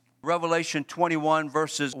Revelation 21,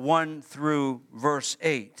 verses 1 through verse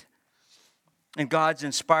 8. And God's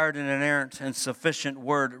inspired and inerrant and sufficient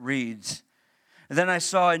word reads, "And then I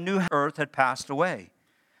saw a new earth had passed away.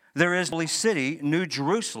 There is a holy city, New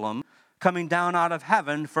Jerusalem, coming down out of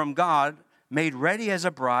heaven from God, made ready as a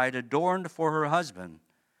bride adorned for her husband.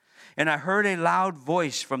 And I heard a loud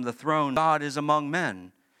voice from the throne, God is among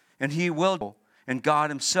men, and he will, and God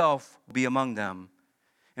himself will be among them.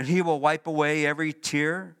 And he will wipe away every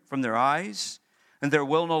tear from their eyes, and there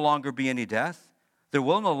will no longer be any death. There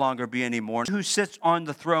will no longer be any mourning. Who sits on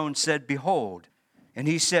the throne said, Behold. And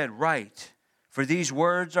he said, Write, for these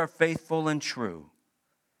words are faithful and true.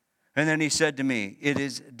 And then he said to me, It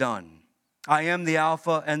is done. I am the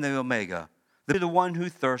Alpha and the Omega, the one who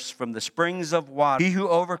thirsts from the springs of water. He who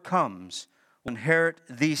overcomes will inherit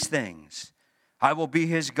these things. I will be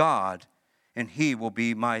his God, and he will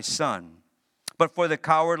be my son. But for the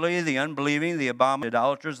cowardly, the unbelieving, the abominable, the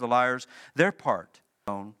idolaters, the liars, their part,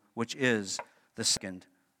 which is the second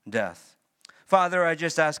death." Father, I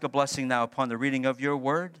just ask a blessing now upon the reading of your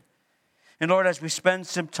word. And Lord, as we spend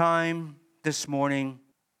some time this morning,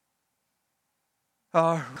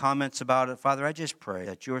 comments about it, Father, I just pray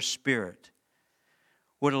that your Spirit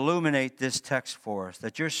would illuminate this text for us,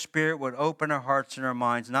 that your Spirit would open our hearts and our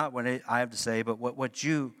minds, not what I have to say, but what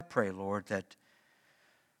you pray, Lord, that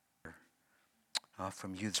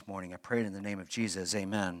from you this morning. I pray it in the name of Jesus.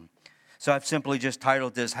 Amen. So I've simply just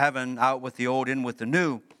titled this, Heaven, Out with the Old, In with the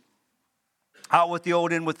New. Out with the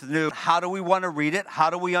old, in with the new. How do we want to read it?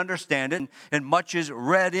 How do we understand it? And much is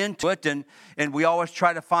read into it. And we always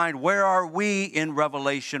try to find where are we in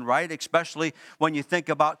Revelation, right? Especially when you think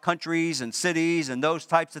about countries and cities and those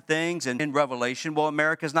types of things. And in Revelation, well,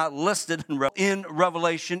 America's not listed in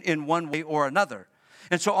Revelation in one way or another.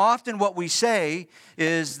 And so often what we say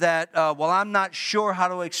is that, well, I'm not sure how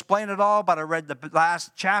to explain it all, but I read the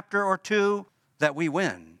last chapter or two, that we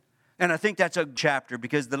win. And I think that's a chapter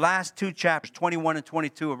because the last two chapters, 21 and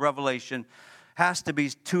 22 of Revelation, has to be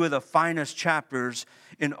two of the finest chapters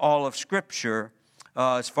in all of Scripture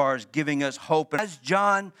as far as giving us hope. And as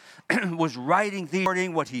John was writing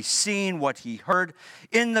what he's seen, what he heard,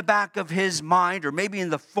 in the back of his mind, or maybe in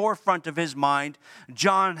the forefront of his mind,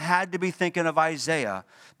 John had to be thinking of Isaiah,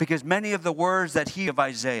 because many of the words that he of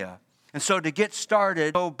Isaiah. And so to get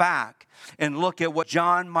started, go back and look at what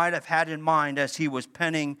John might have had in mind as he was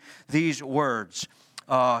penning these words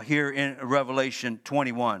here in Revelation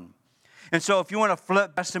 21. And so if you want to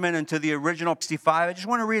flip Testament into the original 65, I just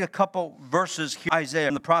want to read a couple verses here, Isaiah,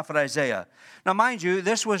 from the prophet Isaiah. Now, mind you,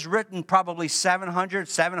 this was written probably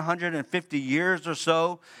 750 years or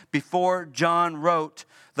so before John wrote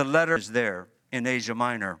the letters there in Asia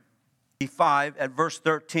Minor. 5 at verse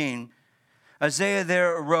 13, Isaiah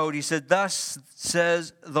there wrote, he said, Thus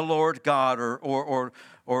says the Lord God, the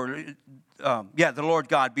Lord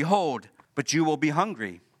God, Behold, but you will be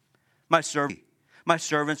hungry. My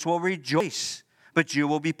servants will rejoice, but you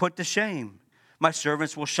will be put to shame. My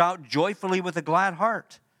servants will shout joyfully with a glad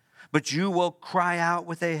heart, but you will cry out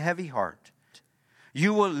with a heavy heart.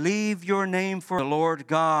 You will leave your name, for the Lord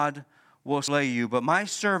God will slay you. But my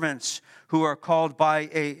servants who are called by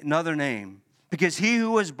another name, because he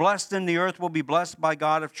who is blessed in the earth will be blessed by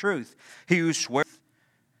God of truth. He who swears,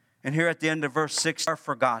 and here at the end of verse 6, are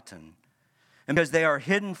forgotten, and because they are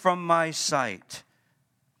hidden from my sight.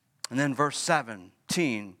 And then verse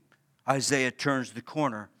 17, Isaiah turns the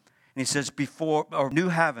corner, and he says, Before new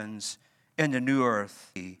heavens and the new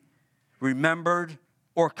earth, remembered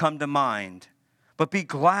or come to mind, but be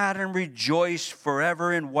glad and rejoice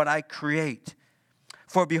forever in what I create.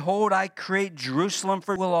 For behold, I create Jerusalem,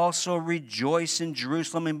 for will also rejoice in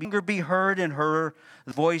Jerusalem, and be heard in her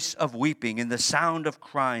the voice of weeping and the sound of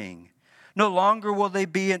crying. No longer will they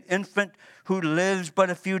be an infant who lives but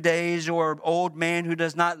a few days, or an old man who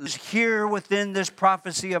does not live. Here within this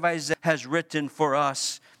prophecy of Isaiah has written for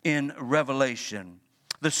us in Revelation.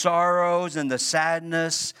 The sorrows and the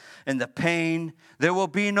sadness and the pain, there will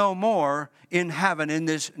be no more in heaven, in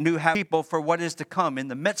this new heaven. People for what is to come. In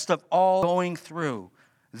the midst of all going through,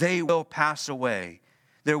 they will pass away.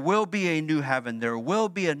 There will be a new heaven. There will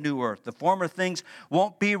be a new earth. The former things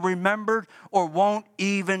won't be remembered or won't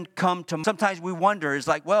even come to mind. Sometimes we wonder, it's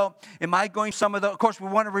like, well, am I going of course we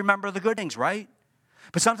want to remember the good things, right?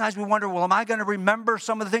 But sometimes we wonder, well, am I going to remember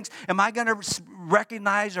some of the things? Am I going to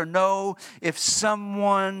recognize or know if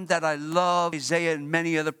someone that I love, Isaiah and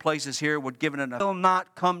many other places here would give it enough, will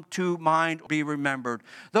not come to mind or be remembered?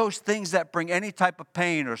 Those things that bring any type of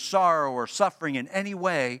pain or sorrow or suffering in any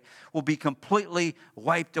way will be completely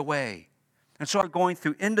wiped away. And so we're going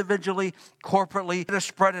through individually, corporately, to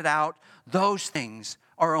spread it out. Those things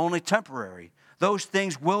are only temporary. those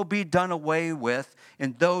things will be done away with,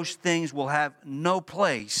 and those things will have no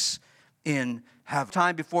place in heaven.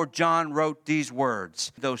 Time before John wrote these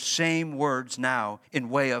words, those same words now in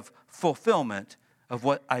way of fulfillment of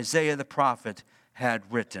what Isaiah the prophet had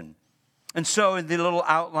written. And so in the little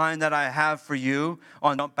outline that I have for you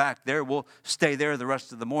on back there, we'll stay there the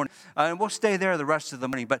rest of the morning. And we'll stay there the rest of the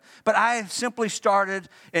morning. But I simply started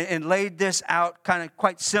and laid this out kind of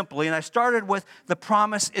quite simply. And I started with the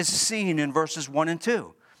promise is seen in verses 1 and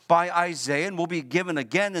 2 by Isaiah, and will be given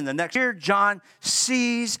again in the next year. John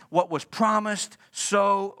sees what was promised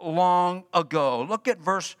so long ago. Look at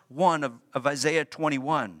verse 1 of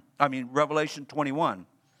Revelation 21.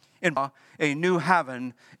 In a new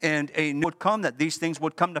heaven and a new would come, that these things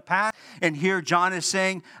would come to pass. And here John is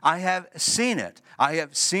saying, I have seen it. I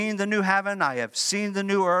have seen the new heaven. I have seen the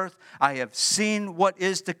new earth. I have seen what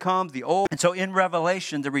is to come, the old. And so in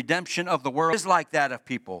Revelation, the redemption of the world is like that of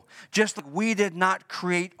people. Just like we did not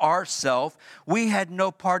create ourselves, we had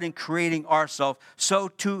no part in creating ourselves, so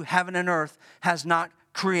too heaven and earth has not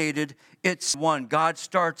created its one. God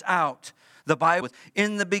starts out the Bible with,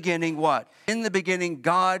 in the beginning, what? In the beginning,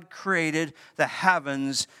 God created the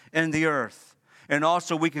heavens and the earth. And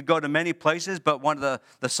also we could go to many places, but one of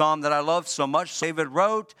the psalm that I love so much, David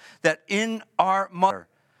wrote that in our mother,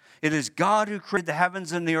 it is God who created the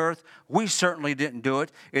heavens and the earth. We certainly didn't do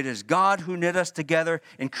it. It is God who knit us together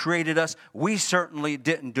and created us. We certainly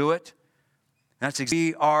didn't do it. That's exactly,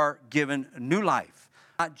 we are given new life.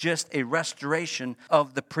 Not just a restoration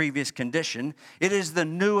of the previous condition. It is the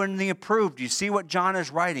new and the improved. You see what John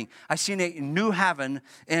is writing. I seen a new heaven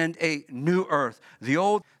and a new earth. The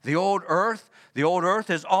old earth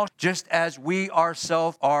is all just as we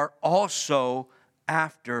ourselves are also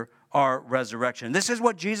after our resurrection. This is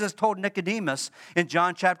what Jesus told Nicodemus in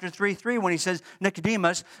John chapter 3 when he says,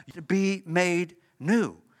 Nicodemus, be made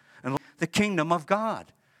new. And the kingdom of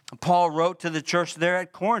God. Paul wrote to the church there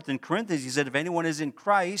at Corinth. In Corinthians, he said, if anyone is in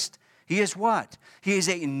Christ, he is what? He is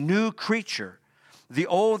a new creature. The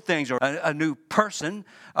old things are a new person.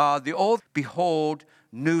 Behold,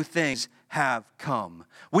 new things have come.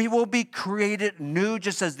 We will be created new,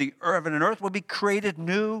 just as the heaven and earth will be created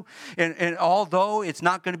new. And although it's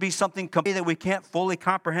not going to be something that we can't fully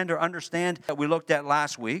comprehend or understand that we looked at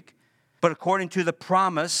last week, but according to the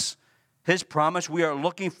promise, His promise, we are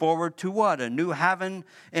looking forward to what? A new heaven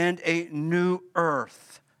and a new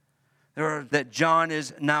earth that John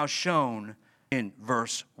is now shown in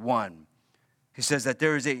verse 1. He says that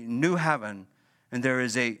there is a new heaven and there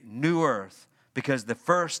is a new earth because the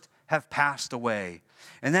first have passed away.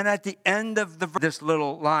 And then at the end of this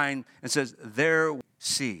little line, it says, there we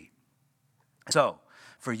see. So,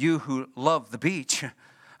 for you who love the beach,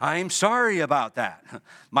 I'm sorry about that.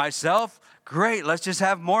 Myself, great, let's just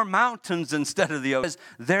have more mountains instead of the ocean.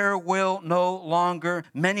 There will no longer,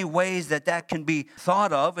 many ways that can be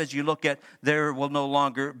thought of as you look at there will no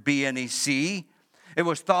longer be any sea. It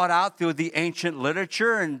was thought out through the ancient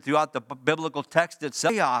literature and throughout the biblical text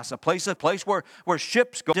itself. Chaos, a place where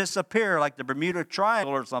ships go disappear, like the Bermuda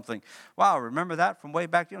Triangle or something. Wow, remember that from way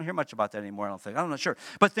back? You don't hear much about that anymore, I don't think. I'm not sure.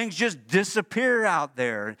 But things just disappear out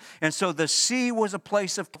there. And so the sea was a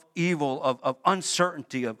place of evil, of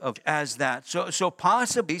uncertainty, as that. So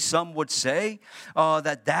possibly some would say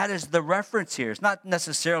that is the reference here. It's not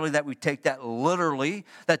necessarily that we take that literally,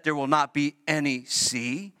 that there will not be any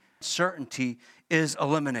sea. Certainty is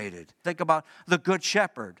eliminated. Think about the Good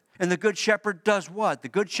Shepherd. And the Good Shepherd does what? The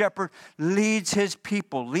Good Shepherd leads his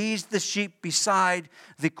people, leads the sheep beside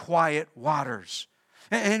the quiet waters.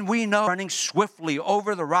 And we know running swiftly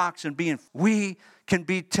over the rocks and we can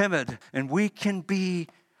be timid and we can be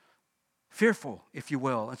fearful, if you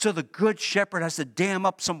will. And so the Good Shepherd has to dam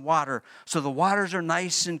up some water so the waters are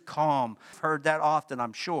nice and calm. I've heard that often,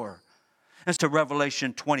 I'm sure. And to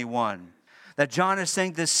Revelation 21. That John is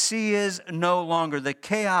saying the sea is no longer, the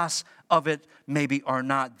chaos of it maybe are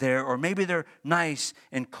not there, or maybe they're nice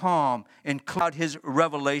and calm and cloud. His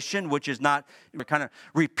revelation, which is not, kind of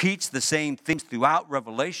repeats the same things throughout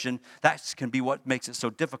Revelation. That can be what makes it so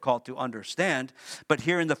difficult to understand. But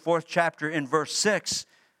here in the 4th chapter in verse 6,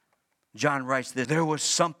 John writes this, there was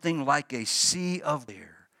something like a sea of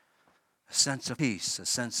air, a sense of peace, a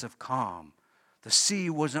sense of calm. The sea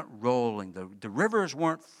wasn't rolling. The rivers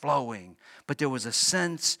weren't flowing. But there was a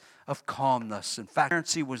sense of calmness. In fact,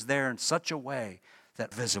 transparency was there in such a way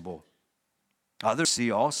that visible. Others see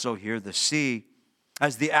also here the sea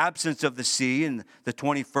as the absence of the sea in the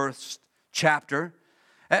 21st chapter.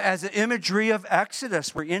 as an imagery of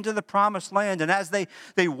Exodus. We're into the promised land, and as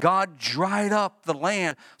God dried up the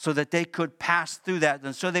land so that they could pass through that.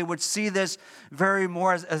 And so they would see this very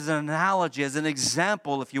more as an analogy, as an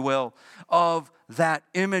example, if you will, of that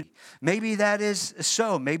image. Maybe that is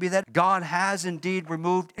so. Maybe that God has indeed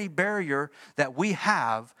removed a barrier that we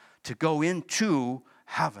have to go into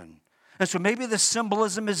heaven. And so maybe the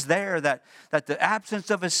symbolism is there that the absence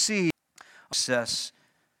of a sea access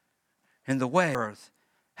in the way of earth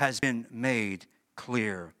has been made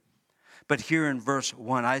clear. But here in verse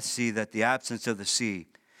 1, I see that the absence of the sea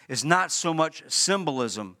is not so much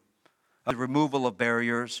symbolism of the removal of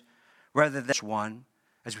barriers, rather than one,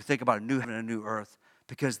 as we think about a new heaven and a new earth,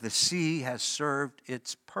 because the sea has served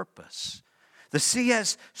its purpose. The sea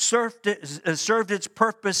has served its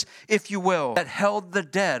purpose, if you will, that held the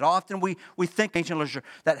dead. Often we think ancient literature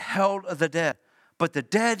that held the dead. But the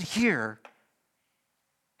dead here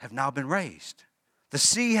have now been raised. The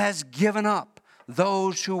sea has given up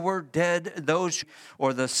those who were dead,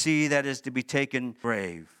 or the sea that is to be taken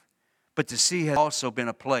grave. But the sea has also been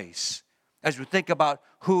a place, as we think about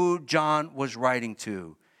who John was writing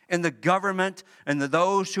to. And the government and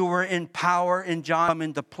those who were in power in John come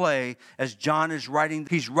into play as John is writing.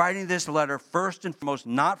 He's writing this letter first and foremost,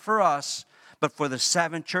 not for us, but for the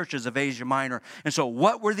 7 churches of Asia Minor. And so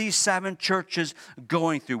what were these 7 churches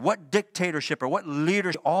going through? What dictatorship or what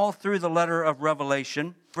leadership? All through the letter of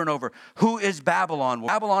Revelation, over and over. Who is Babylon? Well,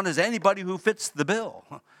 Babylon is anybody who fits the bill.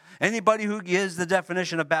 Anybody who gives the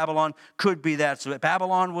definition of Babylon could be that. So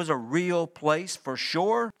Babylon was a real place for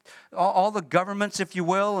sure. All the governments, if you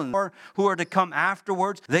will, and who are to come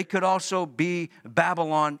afterwards, they could also be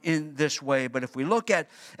Babylon in this way. But if we look at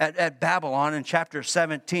Babylon in chapter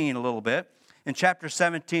 17 a little bit, in chapter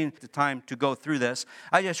 17, the time to go through this,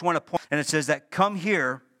 I just want to point, and it says that, come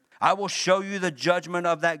here, I will show you the judgment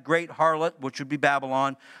of that great harlot, which would be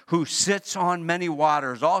Babylon, who sits on many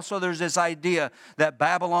waters. Also, there's this idea that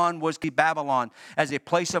Babylon was Babylon as a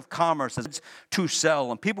place of commerce to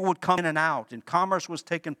sell, and people would come in and out, and commerce was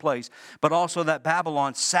taking place. But also that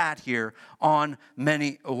Babylon sat here on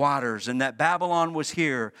many waters, and that Babylon was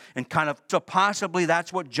here, and so possibly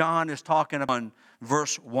that's what John is talking about in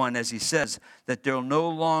verse 1, as he says that there no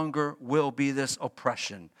longer will be this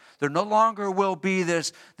oppression. There no longer will be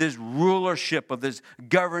this rulership of this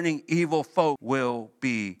governing evil folk will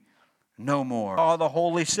be no more. I saw the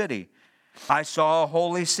holy city. I saw a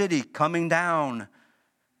holy city coming down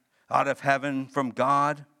out of heaven from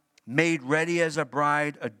God, made ready as a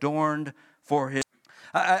bride, adorned for his.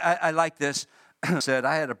 I like this. Said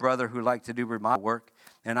I had a brother who liked to do remodel work,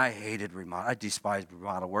 and I hated remodel. I despised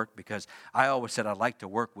remodel work because I always said I like to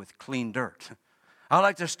work with clean dirt. I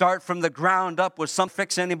like to start from the ground up with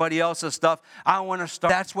fix anybody else's stuff. I want to start.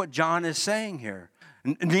 That's what John is saying here.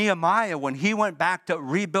 Nehemiah, when he went back to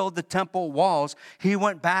rebuild the temple walls, he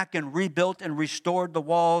went back and rebuilt and restored the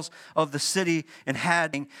walls of the city and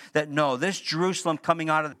had that, no, this Jerusalem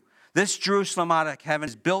out of heaven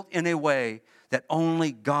is built in a way that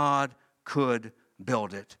only God could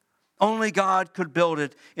build it. Only God could build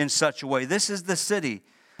it in such a way. This is the city.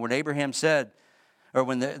 When Abraham said, or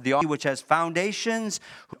when the which has foundations,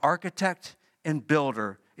 architect and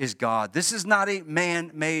builder is God. This is not a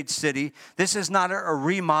man-made city. This is not a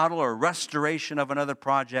remodel or restoration of another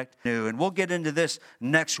project. And we'll get into this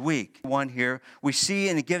next week. One here, we see,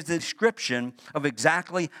 and it gives the description of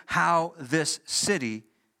exactly how this city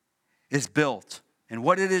is built and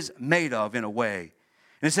what it is made of in a way.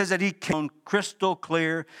 And it says that he came crystal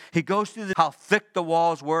clear. He goes through how thick the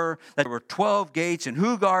walls were, that there were 12 gates, and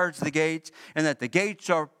who guards the gates, and that the gates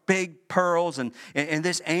are big pearls, and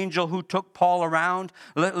this angel who took Paul around,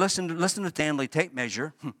 listen to Stanley tape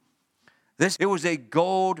measure. It was a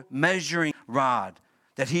gold measuring rod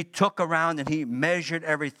that he took around, and he measured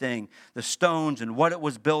everything, the stones and what it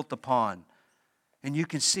was built upon. And you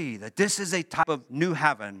can see that this is a type of new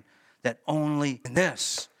heaven that only in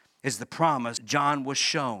this is the promise John was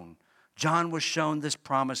shown. John was shown this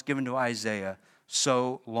promise given to Isaiah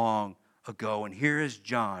so long ago. And here is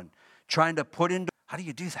John trying to put into, how do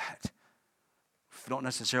you do that? We don't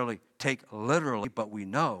necessarily take literally, but we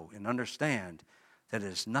know and understand that it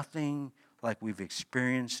is nothing like we've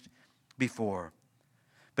experienced before.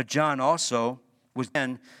 But John also was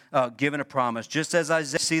then given a promise, just as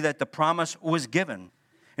Isaiah see that the promise was given.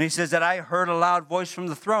 And he says that I heard a loud voice from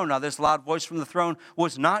the throne. Now, this loud voice from the throne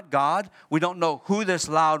was not God. We don't know who this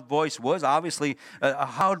loud voice was. Obviously, a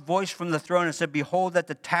loud voice from the throne and said, behold, that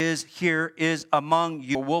the tabernacle is among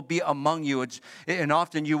you, will be among you. And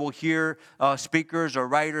often you will hear speakers or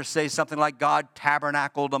writers say something like, God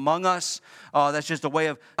tabernacled among us. That's just a way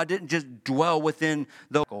of, I didn't just dwell within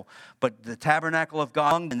the, but the tabernacle of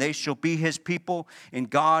God, and they shall be his people, and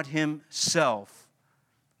God himself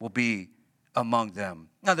will be among them.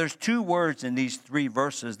 Now, there's two words in these three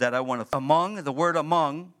verses that I want to. Among, the word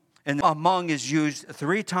among, and among is used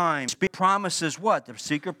three times. Promises what? The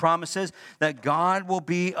seeker promises that God will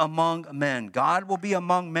be among men. God will be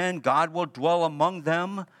among men. God will dwell among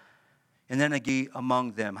them. And then again,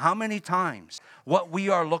 among them. How many times? What we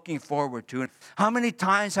are looking forward to. How many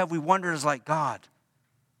times have we wondered, as like, God,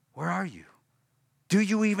 where are you? Do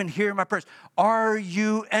you even hear my prayers? Are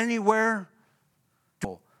you anywhere?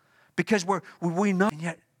 Because we know, and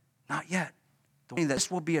yet, not yet. This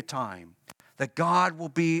will be a time that God will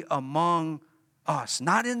be among us,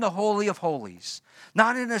 not in the Holy of Holies,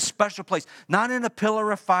 not in a special place, not in a pillar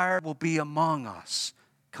of fire, will be among us,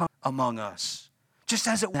 come among us. Just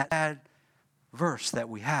as it that verse that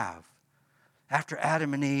we have, after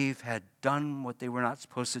Adam and Eve had done what they were not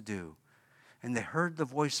supposed to do, and they heard the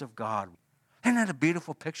voice of God. Isn't that a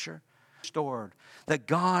beautiful picture? Restored, that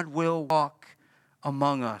God will walk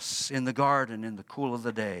among us in the garden in the cool of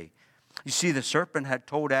the day. You see, the serpent had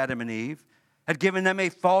told Adam and Eve, had given them a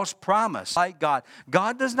false promise, like God.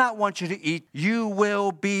 God does not want you to eat. You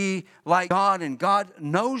will be like God, and God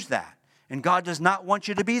knows that. And God does not want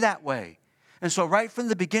you to be that way. And so right from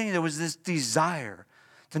the beginning, there was this desire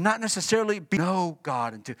to not necessarily know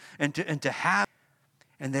God and to have,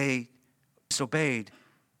 and they disobeyed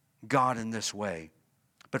God in this way.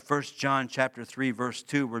 But 1 John chapter 3, verse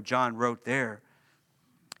 2, where John wrote there,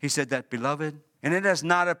 he said that, beloved, and it has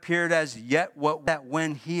not appeared as yet that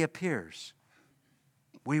when he appears,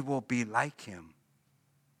 we will be like him,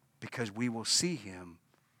 because we will see him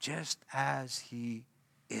just as he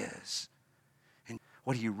is. And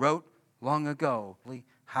what he wrote long ago,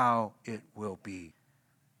 how it will be.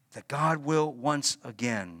 That God will once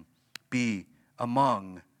again be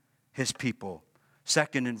among his people.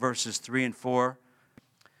 Second, in verses 3 and 4,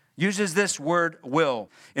 uses this word will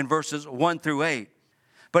in verses 1 through 8.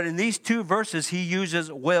 But in these two verses, he uses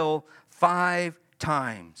will 5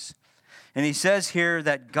 times. And he says here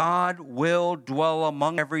that God will dwell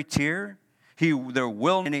among every tear. There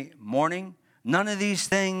will be any mourning. None of these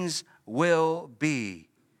things will be.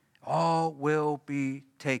 All will be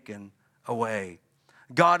taken away.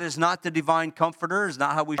 God is not the divine comforter. It's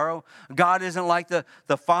not how we sorrow. God isn't like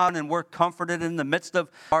the Father, and we're comforted in the midst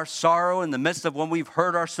of our sorrow, in the midst of when we've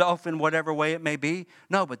hurt ourselves in whatever way it may be.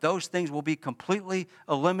 No, but those things will be completely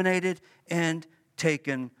eliminated and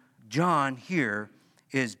taken. John here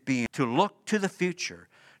is being to look to the future,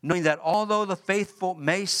 knowing that although the faithful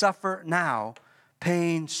may suffer now,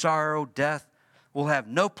 pain, sorrow, death will have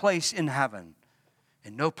no place in heaven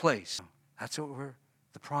and no place. That's what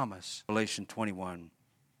the promise. Revelation 21.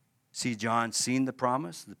 See, John seen the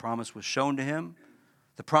promise. The promise was shown to him.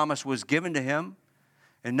 The promise was given to him.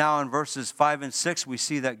 And now in verses 5 and 6, we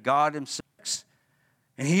see that God himself,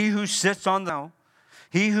 and he who sits on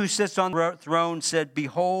the throne said,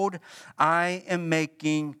 behold, I am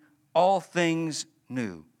making all things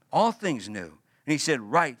new. All things new. And he said,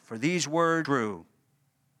 write, for these words are true.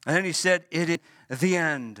 And then he said, it is the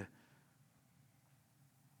end.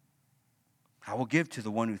 I will give to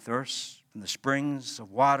the one who thirsts from the springs of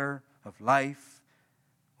water of life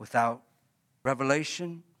without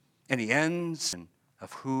revelation. And he ends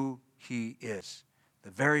of who he is. The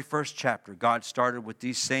very first chapter, God started with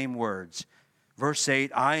these same words. Verse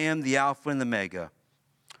 8, I am the Alpha and the Omega,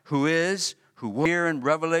 who will. Here in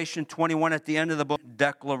Revelation 21 at the end of the book,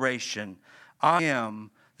 declaration. I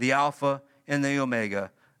am the Alpha and the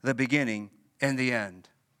Omega, the beginning and the end.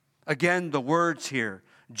 Again, the words here.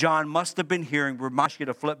 John must have been hearing. We're not going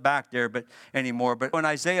to flip back there anymore. But in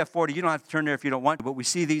Isaiah 40, you don't have to turn there if you don't want to, but we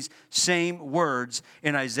see these same words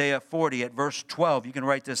in Isaiah 40 at verse 12. You can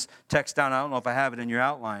write this text down. I don't know if I have it in your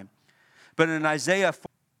outline. But in Isaiah 40,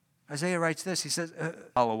 Isaiah writes this. He says,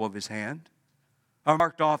 hollow of his hand, are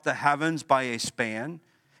marked off the heavens by a span,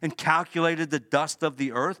 and calculated the dust of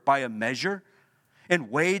the earth by a measure, and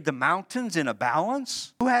weighed the mountains in a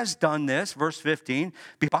balance. Who has done this? Verse 15,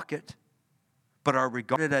 be bucket, but are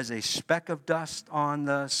regarded as a speck of dust on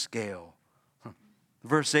the scale.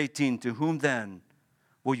 Verse 18, to whom then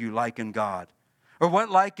will you liken God? Or what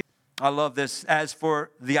like it? I love this. As for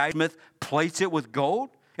the smith plates it with gold,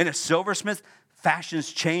 and a silversmith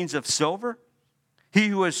fashions chains of silver. He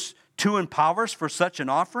who is Two impoverished for such an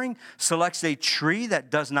offering, selects a tree that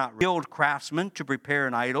does not skilled craftsman to prepare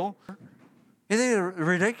an idol. The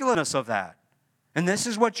ridiculousness of that. And this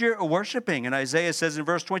is what you're worshiping. And Isaiah says in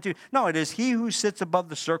verse 22, no, it is he who sits above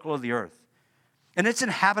the circle of the earth. And its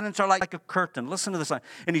inhabitants are like a curtain. Listen to this line.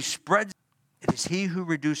 And he spreads, it is he who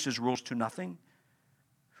reduces rules to nothing,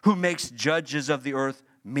 who makes judges of the earth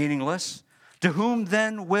meaningless. To whom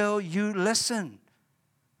then will you listen?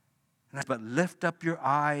 But lift up your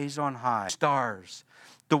eyes on high. Stars,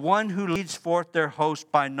 the one who leads forth their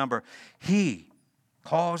host by number. He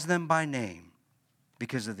calls them by name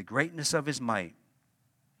because of the greatness of his might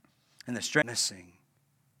and the strength missing.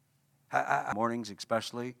 Mornings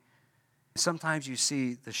especially. Sometimes you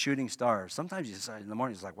see the shooting stars. Sometimes you say in the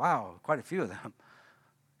morning, it's like, wow, quite a few of them.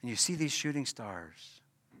 And you see these shooting stars.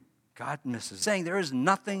 God misses. Saying there is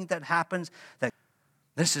nothing that happens that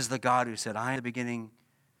this is the God who said, I am the beginning,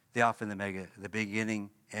 the Alpha and the Omega, the beginning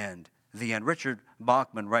and the end. Richard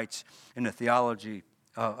Bachman writes in the theology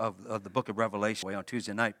of the book of Revelation on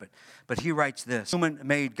Tuesday night, but he writes this: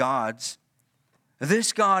 human-made gods,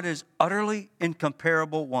 this God is utterly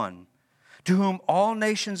incomparable one, to whom all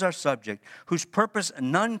nations are subject, whose purpose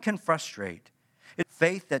none can frustrate. It's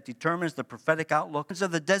faith that determines the prophetic outlook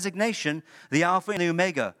of the designation, the Alpha and the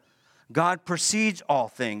Omega. God precedes all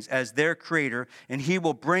things as their creator, and he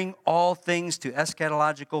will bring all things to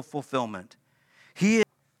eschatological fulfillment. He is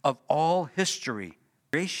of all history,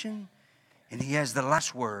 creation, and he has the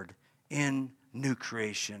last word in new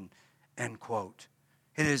creation, end quote.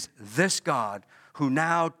 It is this God who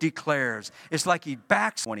now declares, it's like he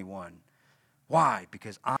backs 21. Why?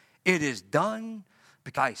 Because it is done,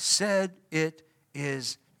 because I said it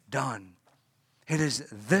is done. It is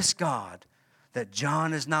this God that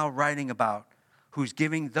John is now writing about, who's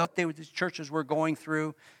giving the churches we're going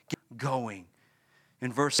through, going.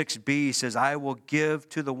 In verse 6b, he says, I will give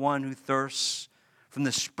to the one who thirsts from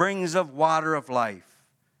the springs of water of life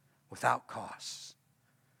without cost.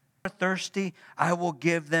 If they're thirsty, I will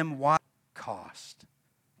give them water without cost.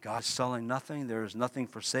 God is selling nothing. There is nothing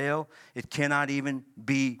for sale. It cannot even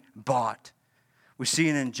be bought. We see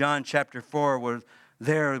it in John chapter 4 where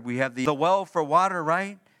there we have the well for water,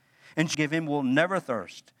 right? And give him will never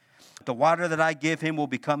thirst. The water that I give him will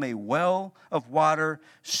become a well of water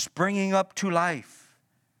springing up to life.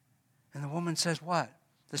 And the woman says, what?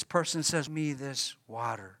 This person says, me this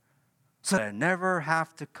water, so that I never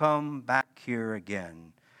have to come back here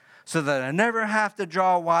again, so that I never have to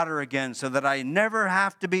draw water again, so that I never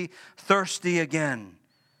have to be thirsty again.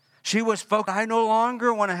 She was focused, I no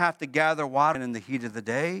longer want to have to gather water in the heat of the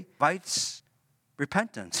day. Invites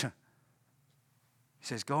repentance. He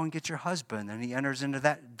says, go and get your husband. And he enters into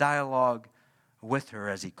that dialogue with her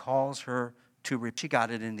as he calls her to repent. She got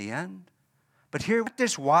it in the end. But here, with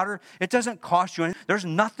this water, it doesn't cost you anything. There's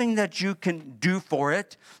nothing that you can do for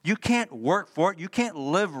it. You can't work for it. You can't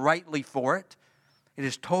live rightly for it. It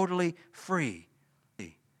is totally free. Do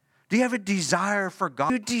you have a desire for God?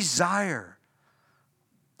 Do you desire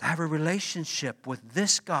to have a relationship with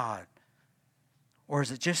this God? Or is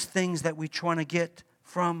it just things that we try to get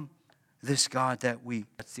from this God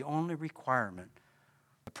that's the only requirement.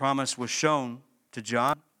 The promise was shown to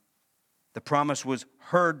John. The promise was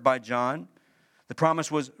heard by John. The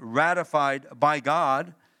promise was ratified by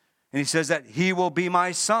God. And he says that he will be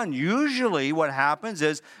my son. Usually what happens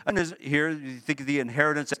is, here you think of the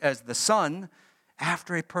inheritance as the son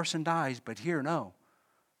after a person dies. But here, no.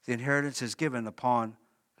 The inheritance is given upon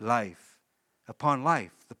life. Upon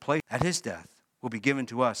life. The place at his death will be given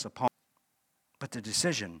to us upon. But the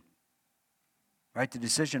decision, right? The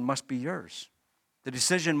decision must be yours. The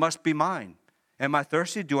decision must be mine. Am I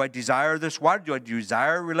thirsty? Do I desire this water? Do I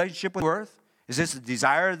desire a relationship with earth? Is this a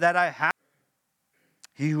desire that I have?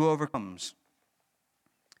 He who overcomes.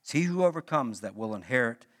 It's he who overcomes that will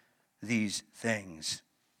inherit these things.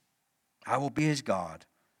 I will be his God.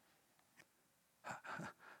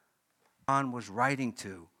 John was writing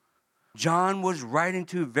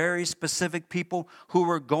to very specific people who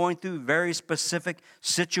were going through very specific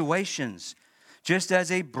situations. Just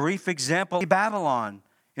as a brief example, Babylon.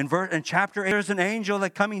 In chapter 8, there's an angel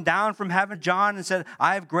that coming down from heaven, John, and said,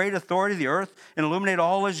 I have great authority, the earth, and illuminate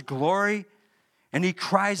all his glory. And he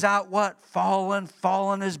cries out, what? Fallen,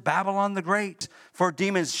 fallen is Babylon the Great. For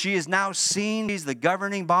demons, she is now seen, these the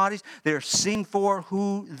governing bodies, they're seen for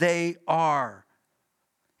who they are.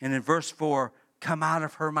 And in verse 4, come out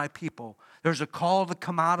of her, my people. There's a call to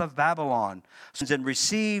come out of Babylon and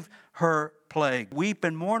receive her plague. Weep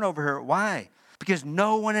and mourn over her. Why? because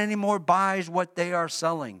no one anymore buys what they are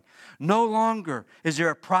selling. No longer is there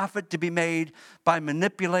a profit to be made by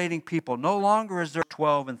manipulating people. No longer is there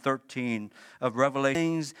 12 and 13 of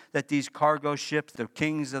Revelations that these cargo ships, the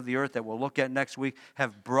kings of the earth that we'll look at next week,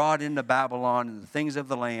 have brought into Babylon and the things of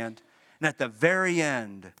the land. And at the very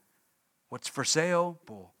end, what's for sale?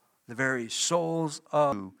 The very souls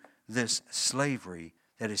of this slavery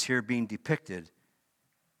that is here being depicted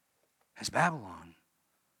as Babylon.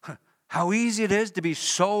 How easy it is to be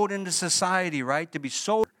sold into society, right? To be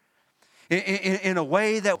sold in a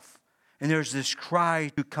way that, and there's this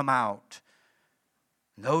cry to come out.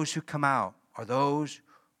 And those who come out are those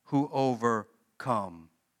who overcome.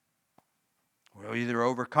 We'll either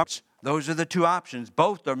overcome. Those are the two options.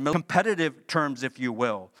 Both are competitive terms, if you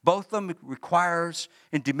will. Both of them requires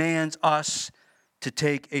and demands us to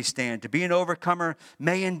take a stand. To be an overcomer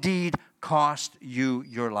may indeed cost you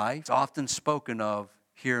your life. It's often spoken of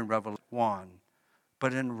here in Revelation 1.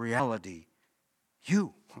 But in reality,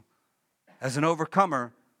 you, as an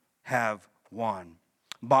overcomer, have won.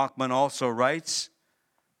 Bachman also writes,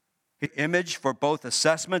 image for both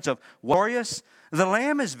assessments of glorious, the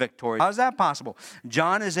Lamb is victorious. How is that possible?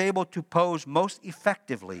 John is able to pose most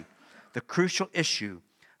effectively the crucial issue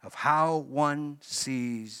of how one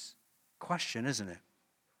sees question, isn't it?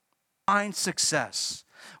 Find success.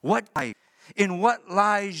 In what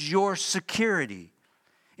lies your security?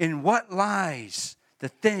 In what lies the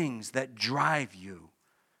things that drive you?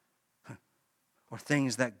 Or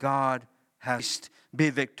things that God has be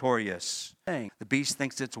victorious. The beast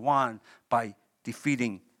thinks it's won by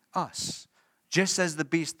defeating us. Just as the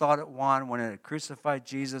beast thought it won when it had crucified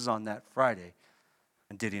Jesus on that Friday.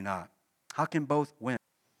 And did he not? How can both win?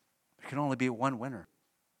 There can only be one winner.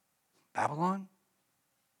 Babylon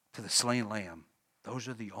to the slain lamb. Those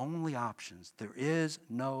are the only options. There is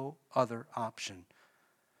no other option.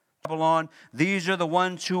 Babylon, these are the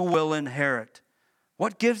ones who will inherit.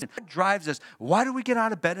 What gives it? What drives us? Why do we get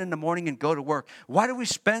out of bed in the morning and go to work? Why do we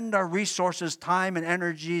spend our resources, time and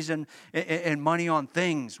energies and money on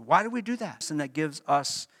things? Why do we do that? And that gives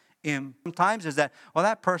us sometimes is that, well,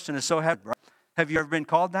 that person is so happy. Have you ever been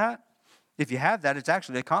called that? If you have that, it's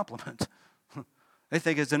actually a compliment. They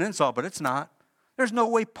think it's an insult, but it's not. There's no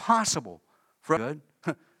way possible for good.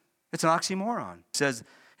 It's an oxymoron. He says,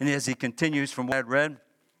 and as he continues from what I had read,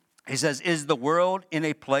 he says, is the world in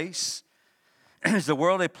a place? Is the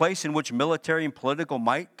world a place in which military and political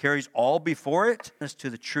might carries all before it? As to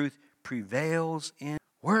the truth prevails in.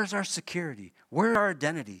 Where's our security? Where's our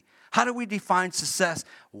identity? How do we define success?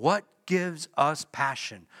 What gives us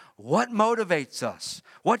passion? What motivates us?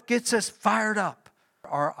 What gets us fired up?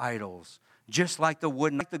 Our idols, just like the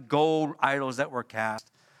wood, like the gold idols that were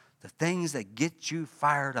cast. The things that get you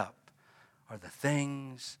fired up are the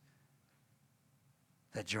things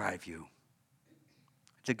that drive you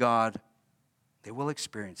to God. They will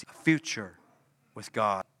experience a future with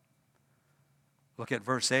God. Look at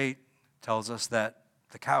verse 8. It tells us that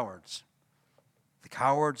the cowards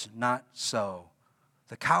not so.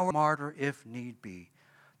 The coward martyr if need be.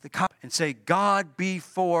 And say, God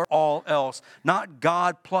before all else. Not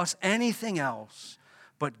God plus anything else,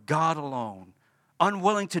 but God alone.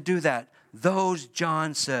 Unwilling to do that. Those,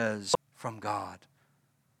 John says, from God.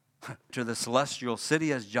 To the celestial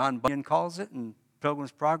city, as John Bunyan calls it in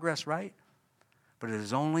Pilgrim's Progress, right? But it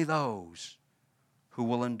is only those who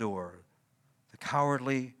will endure. The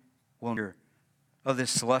cowardly will endure of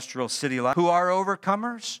this celestial city life. Who are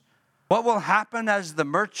overcomers? What will happen as the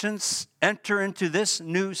merchants enter into this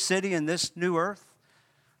new city and this new earth?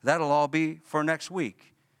 That'll all be for next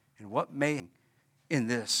week. And what may in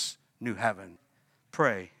this new heaven?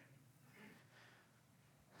 Pray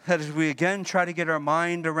that as we again try to get our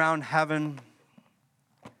mind around heaven,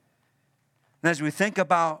 and as we think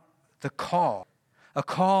about the call, a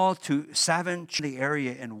call to savage the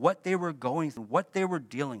area and what they were going through, what they were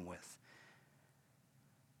dealing with.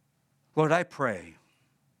 Lord, I pray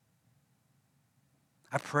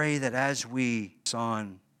that as we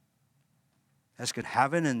on as could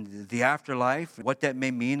heaven and the afterlife, what that may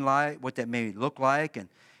mean like, what that may look like, and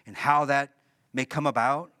how that may come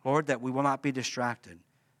about, Lord, that we will not be distracted,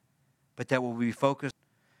 but that we'll be focused.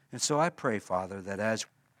 And so I pray, Father, that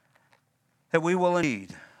we will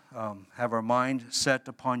indeed have our mind set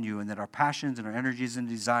upon you, and that our passions and our energies and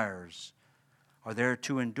desires are there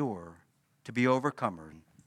to endure, to be overcomers.